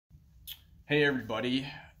Hey everybody,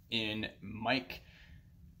 in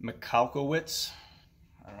Michalowicz,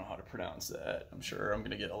 I don't know how to pronounce that. I'm sure I'm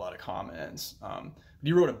going to get a lot of comments.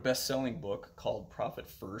 He wrote a best-selling book called Profit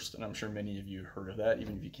First, and I'm sure many of you heard of that,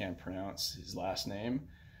 even if you can't pronounce his last name.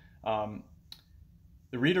 The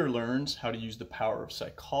reader learns how to use the power of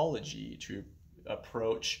psychology to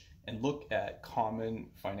approach and look at common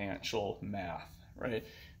financial math, right?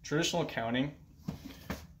 Traditional accounting,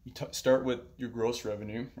 you start with your gross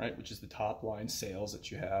revenue, right, which is the top line sales that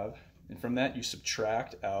you have. And from that, you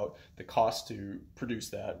subtract out the cost to produce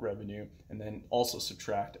that revenue, and then also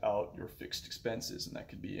subtract out your fixed expenses. And that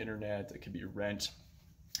could be internet, that could be rent,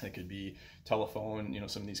 that could be telephone,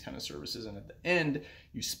 some of these kind of services. And at the end,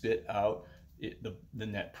 you spit out the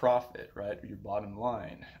net profit, right, or your bottom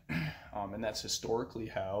line. And that's historically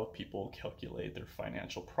how people calculate their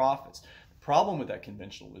financial profits. The problem with that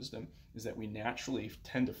conventional wisdom is that we naturally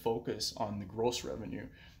tend to focus on the gross revenue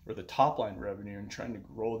or the top line revenue and trying to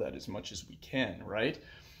grow that as much as we can, right?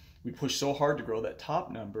 We push so hard to grow that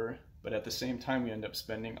top number, but at the same time we end up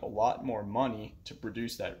spending a lot more money to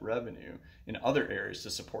produce that revenue in other areas to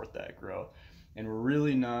support that growth. And we're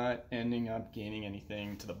really not ending up gaining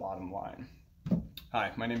anything to the bottom line.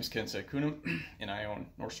 Hi, my name is Ken Saikunam, and I own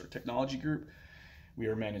North Star Technology Group. We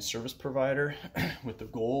are a managed service provider with the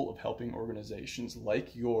goal of helping organizations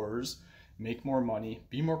like yours make more money,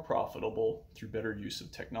 be more profitable through better use of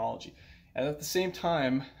technology, and at the same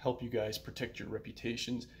time help you guys protect your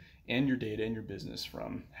reputations and your data and your business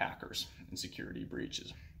from hackers and security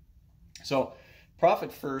breaches. So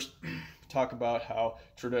profit first, talk about how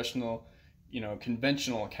traditional,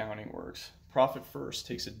 conventional accounting works. Profit first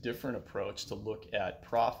takes a different approach to look at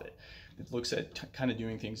profit. It looks at kind of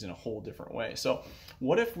doing things in a whole different way. So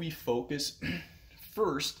what if we focus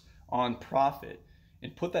first on profit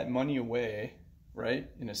and put that money away, right,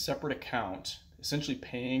 in a separate account, essentially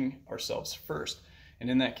paying ourselves first. And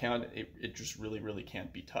in that account, it just really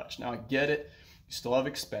can't be touched. Now I get it, you still have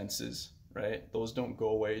expenses, right? Those don't go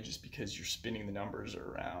away just because you're spinning the numbers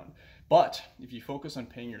around. But if you focus on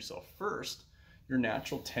paying yourself first, your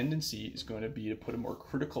natural tendency is going to be to put a more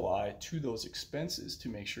critical eye to those expenses to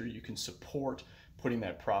make sure you can support putting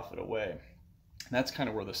that profit away. And that's kind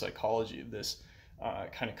of where the psychology of this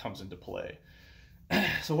kind of comes into play.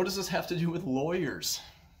 So what does this have to do with lawyers,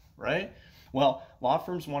 right? Well, law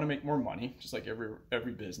firms want to make more money, just like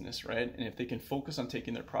every business, right? And if they can focus on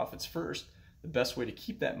taking their profits first, the best way to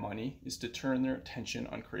keep that money is to turn their attention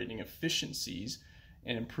on creating efficiencies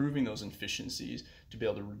and improving those efficiencies to be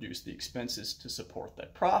able to reduce the expenses to support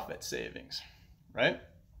that profit savings, right?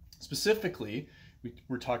 Specifically,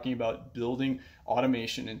 we're talking about building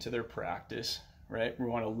automation into their practice, right? We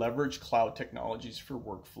want to leverage cloud technologies for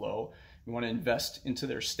workflow. We want to invest into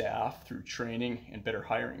their staff through training and better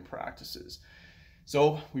hiring practices.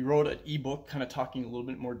 So we wrote an ebook kind of talking a little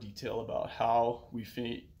bit more detail about how we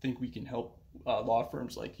think we can help law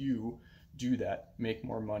firms like you do that, make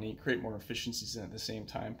more money, create more efficiencies, and at the same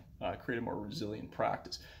time create a more resilient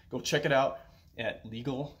practice. Go check it out at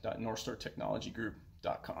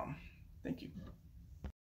legal.northstartechnologygroup.com. Thank you.